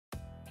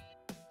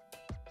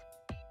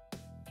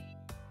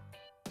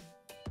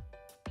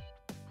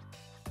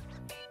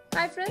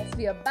Hi friends,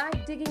 we are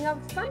back digging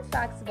up fun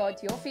facts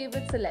about your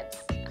favorite celebs.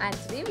 And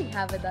today we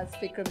have with us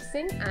Vikram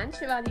Singh and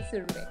Shivani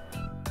Surve.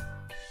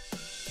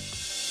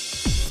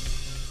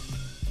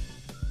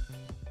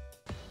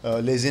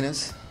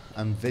 Laziness.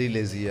 I'm very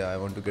lazy. I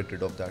want to get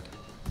rid of that.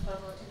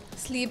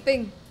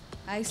 Sleeping.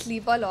 I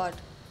sleep a lot.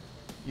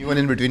 Even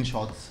in between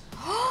shots.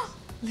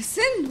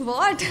 Listen,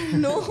 what?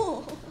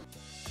 No.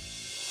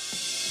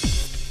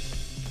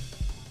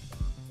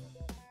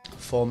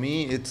 For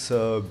me, it's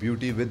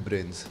beauty with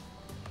brains.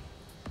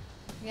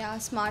 Yeah,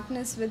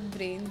 smartness with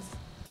brains.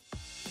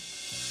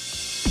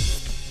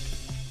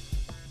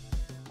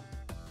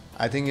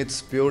 I think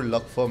it's pure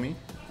luck for me,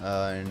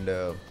 and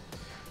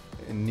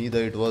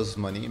neither it was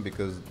money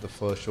because the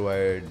first show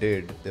I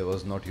did there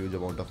was not huge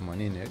amount of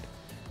money in it,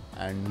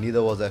 and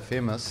neither was I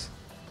famous.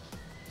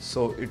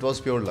 So it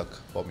was pure luck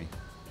for me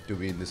to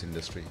be in this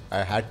industry.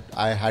 I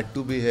had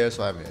to be here,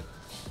 so I'm here.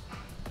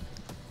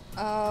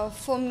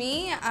 For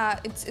me,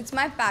 it's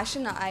my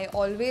passion. I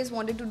always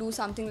wanted to do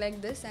something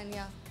like this, and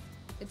yeah,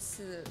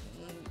 it's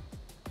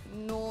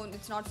no,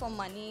 it's not for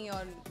money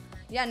or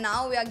yeah.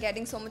 Now we are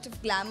getting so much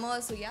of glamour,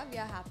 so yeah, we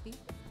are happy.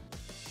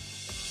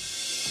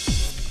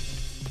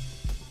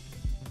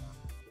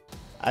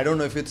 I don't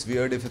know if it's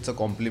weird, if it's a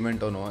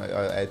compliment or no.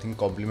 I think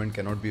compliment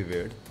cannot be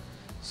weird.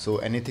 So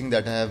anything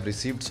that I have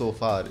received so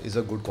far is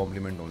a good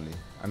compliment only,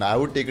 and I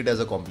would take it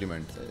as a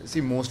compliment. See,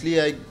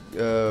 mostly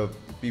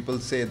people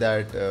say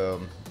that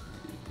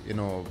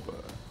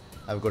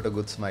I've got a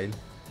good smile.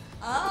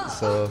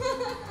 So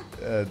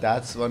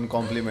that's one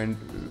compliment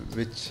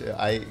which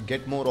I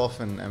get more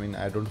often. I mean,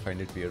 I don't find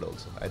it weird.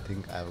 Also, I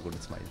think I have a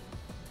good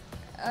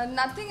smile.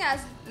 Nothing as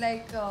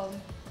like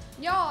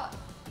yeah.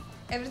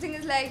 Everything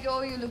is like,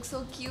 oh, you look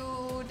so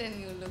cute and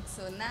you look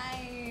so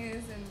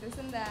nice and this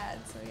and that.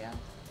 So yeah.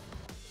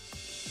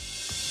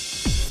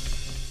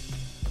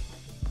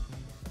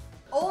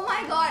 Oh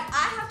my God,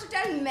 I have to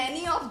tell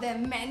many of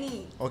them,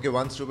 many. Okay,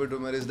 one stupid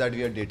rumor is that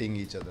we are dating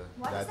each other.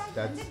 What is that?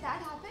 When did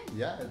that happen?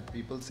 Yeah,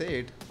 people say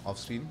it off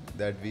screen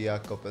that we are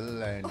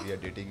couple and we are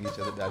dating each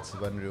other. That's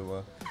one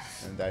rumor,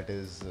 and that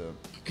is So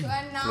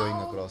and now,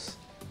 flowing across.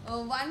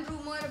 One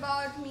rumor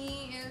about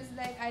me is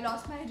like I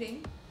lost my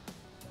ring.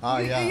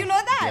 Yeah. You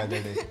know that? The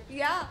other day.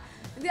 Yeah.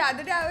 The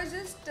other day I was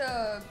just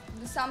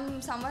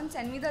someone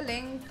sent me the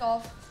link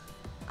of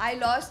I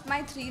lost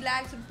my 3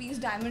 lakhs rupees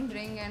diamond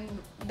ring, and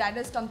that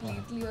is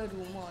completely a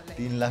rumor. Like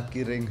 3 lakh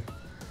ki ring.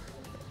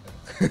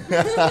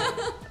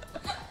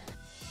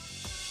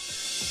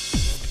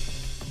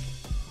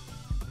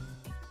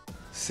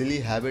 Silly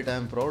habit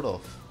I'm proud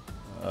of.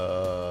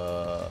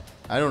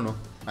 I don't know.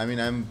 I mean,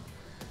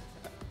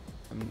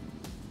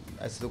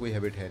 ऐसे तो कोई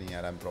habit है नहीं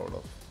यार I'm proud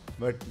of.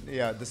 But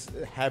yeah, this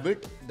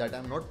habit that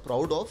I'm not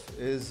proud of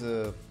is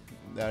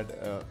that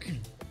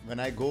when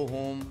I go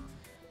home,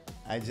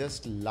 I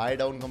just lie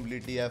down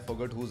completely. I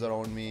forget who's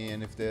around me,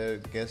 and if there are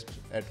guests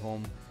at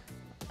home,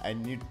 I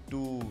need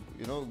to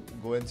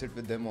go and sit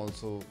with them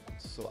also.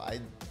 So I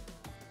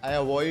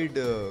avoid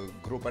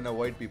group and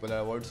avoid people. I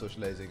avoid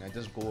socializing. I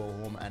just go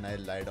home and I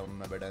lie down on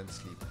my bed and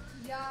sleep.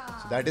 yeah.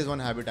 So that is one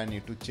habit I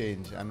need to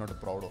change. I'm not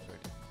proud of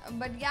it.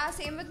 But yeah,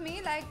 same with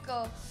me. Like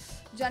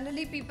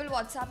generally people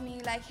WhatsApp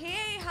me like,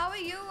 hey, how are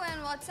you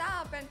and what's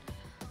up, and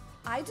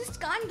I just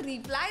can't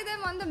reply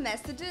them on the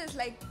messages.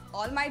 Like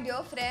all my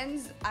dear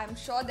friends, I'm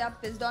sure they are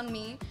pissed on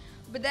me.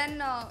 But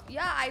then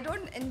yeah, I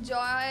don't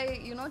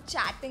enjoy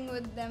chatting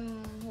with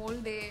them whole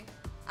day.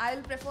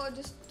 I'll prefer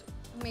just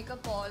make a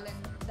call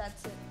and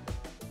that's it.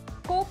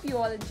 Hope you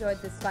all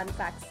enjoyed this fun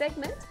fact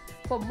segment.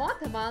 For more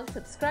dhamal,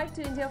 subscribe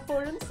to India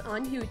Forums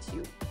on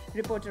YouTube.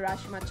 Reporter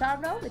Ashima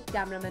Chawla with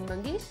cameraman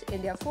Mangesh,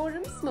 India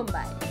Forums,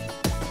 Mumbai.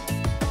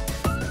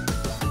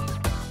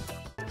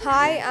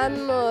 Hi, I'm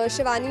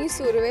Shivani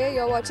Surve.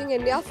 You're watching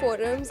India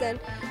Forums, and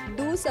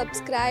do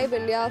subscribe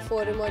India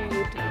Forum on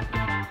YouTube.